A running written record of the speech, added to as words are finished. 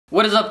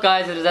What is up,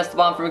 guys? It is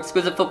Esteban from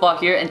Exquisite Football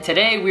here, and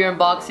today we are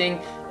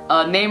unboxing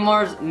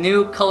Neymar's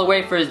new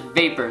colorway for his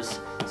Vapors.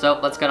 So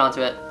let's get on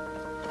to it.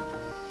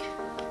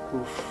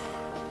 Oof.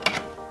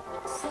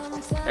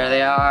 There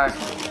they are.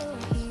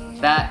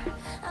 That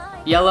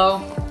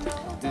yellow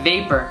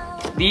Vapor.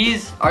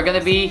 These are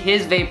gonna be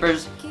his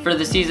Vapors for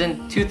the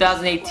season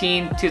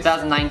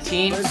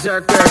 2018-2019.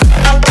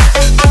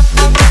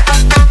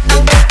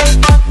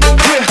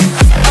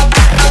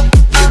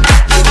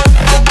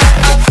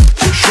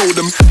 Show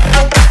them.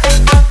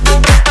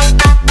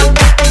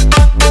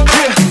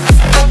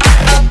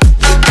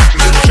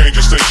 Change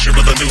the station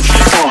with a new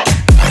shit.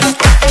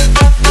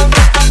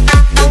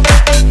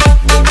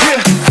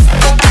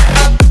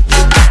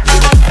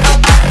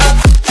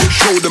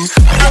 Show them.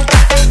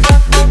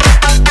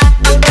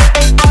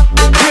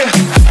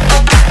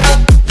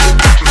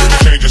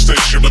 Change the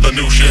station with a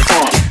new shit.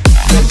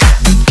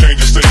 Change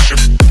the station.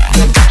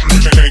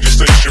 Change the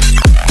station.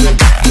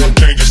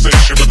 Change the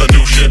station with a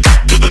new shit.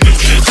 With a new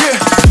shit.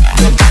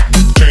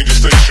 Change the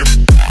station.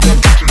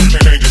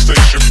 Change the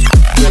station.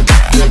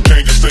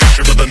 Change the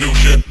station with a new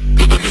shit.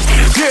 With a new shit.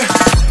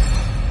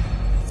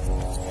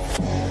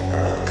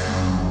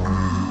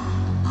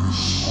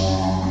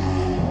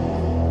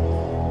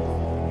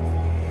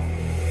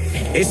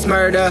 It's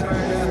murder.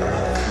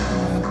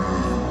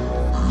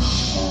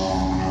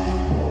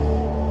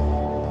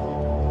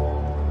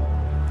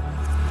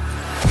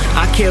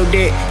 I killed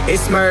it,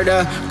 it's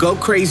murder, go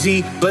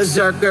crazy,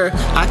 berserker.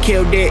 I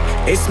killed it,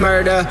 it's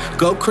murder,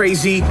 go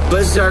crazy,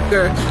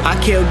 berserker. I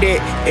killed it,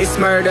 it's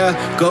murder,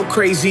 go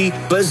crazy,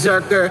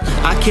 berserker.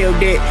 I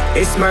killed it,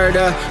 it's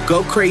murder,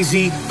 go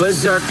crazy,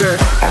 berserker.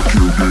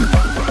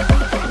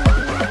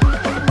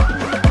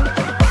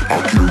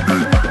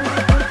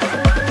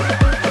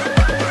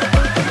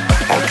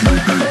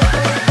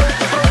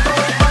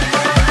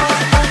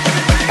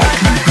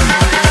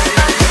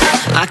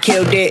 I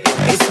killed it. I killed it. I killed it. I killed it,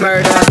 it's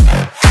murder.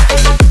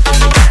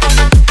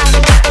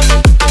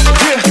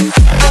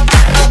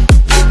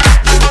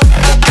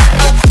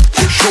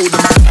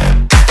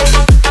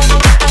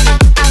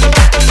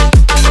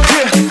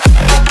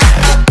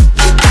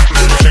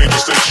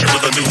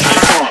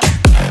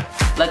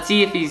 Let's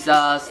see if he's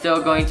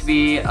still going to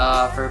be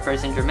for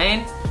Paris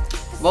Saint-Germain.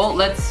 Well,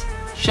 let's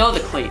show the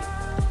cleat.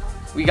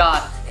 We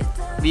got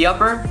the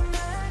upper.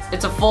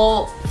 It's a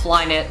full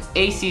Flyknit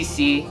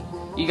ACC.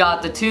 You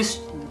got the two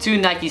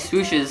Nike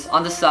swooshes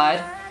on the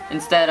side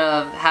instead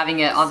of having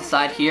it on the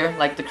side here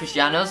like the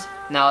Cristianos.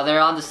 Now they're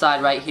on the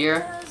side right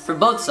here for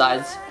both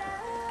sides.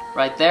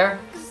 Right there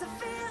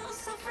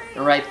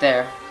and right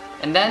there.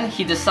 And then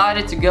he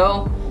decided to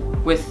go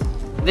with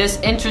this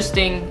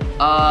interesting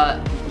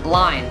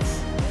lines.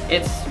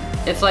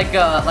 It's like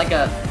a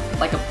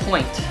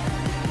point.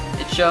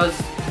 It shows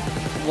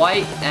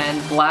white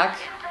and black.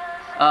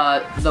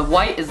 The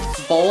white is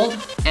bold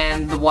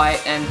and the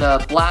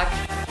black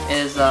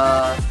is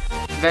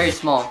very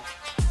small.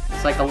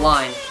 It's like a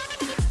line.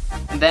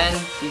 And then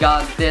you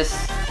got this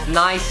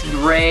nice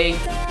gray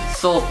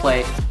sole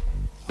plate.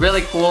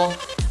 Really cool.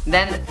 And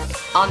then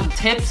on the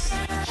tips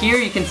here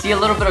you can see a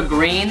little bit of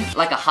green,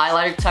 like a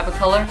highlighter type of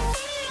color.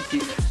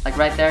 Like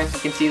right there, you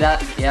can see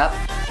that. Yep,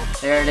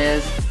 there it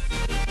is.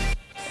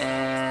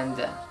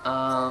 And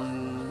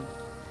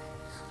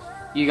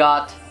you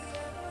got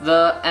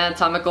the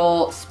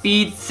anatomical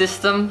speed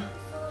system.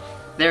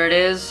 There it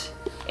is.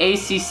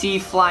 ACC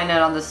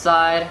Flyknit on the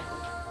side.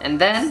 And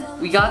then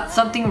we got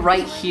something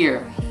right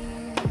here.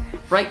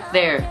 Right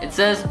there. It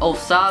says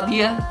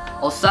Osadia.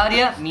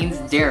 Osadia means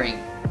daring.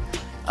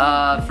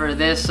 For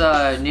this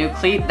new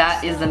cleat,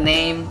 that is the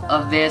name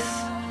of his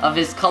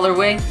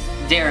colorway,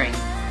 daring,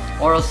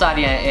 or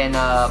Osadia in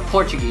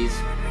Portuguese.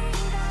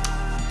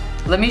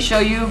 Let me show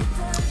you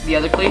the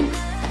other cleat.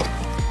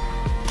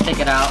 Take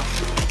it out.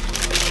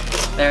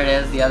 There it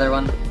is, the other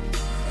one.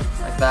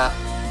 Like that.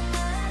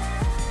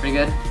 Pretty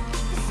good.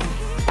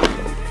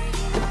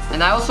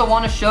 And I also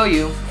want to show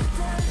you,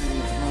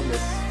 move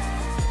this,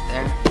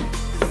 there,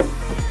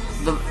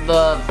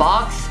 the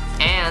box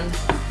and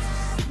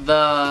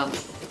the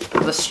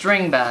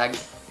string bag.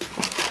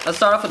 Let's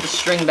start off with the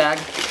string bag.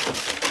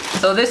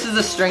 So this is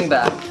the string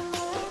bag.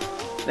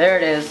 There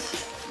it is.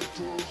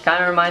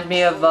 Kind of reminds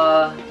me of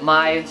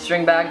my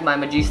string bag, my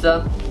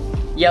Magista.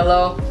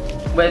 Yellow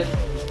with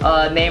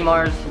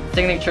Neymar's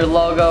signature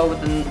logo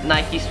with the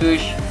Nike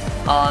swoosh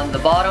on the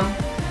bottom.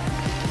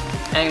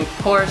 And of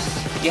course,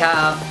 you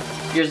have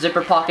your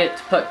zipper pocket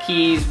to put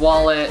keys,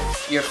 wallet,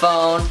 your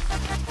phone.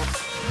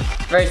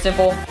 Very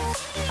simple.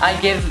 I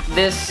give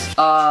this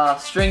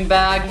string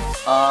bag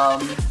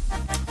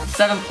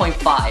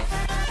 7.5.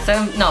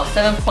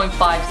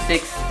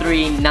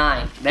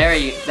 7.5639. There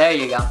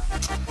you go.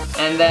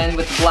 And then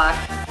with the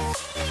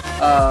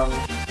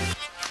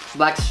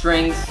black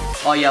strings,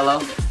 all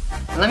yellow.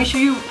 And let me show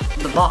you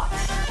the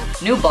box.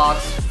 New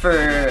box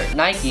for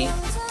Nike.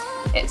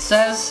 It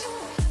says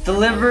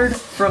delivered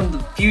from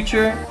the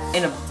future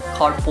in a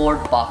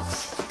cardboard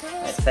box.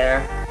 Right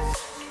there.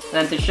 And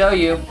then to show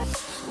you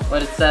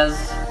what it says,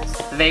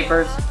 the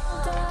Vapors,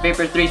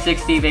 Vapor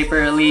 360,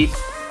 Vapor Elite,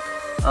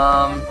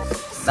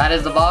 That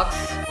is the box.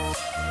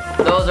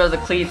 Those are the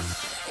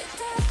cleats.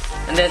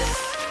 And this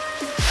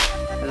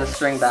is a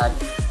string bag.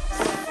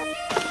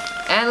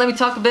 And let me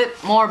talk a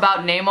bit more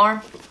about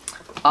Neymar.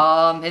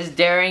 His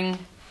daring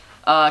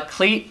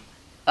cleat.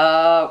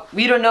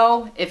 We don't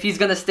know if he's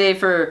gonna stay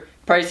for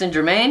Paris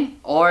Saint-Germain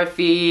or if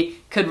he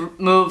could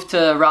move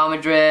to Real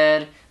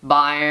Madrid,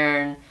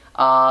 Bayern,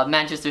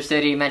 Manchester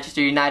City,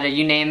 Manchester United,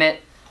 you name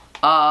it.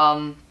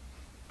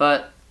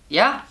 But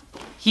yeah,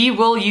 he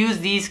will use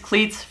these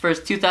cleats for his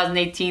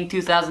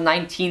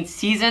 2018-2019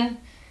 season.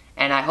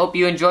 And I hope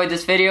you enjoyed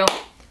this video.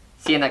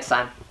 See you next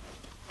time.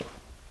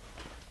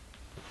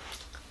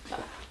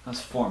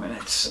 That's 4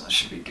 minutes. That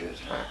should be good.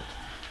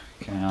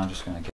 Okay, now I'm just gonna get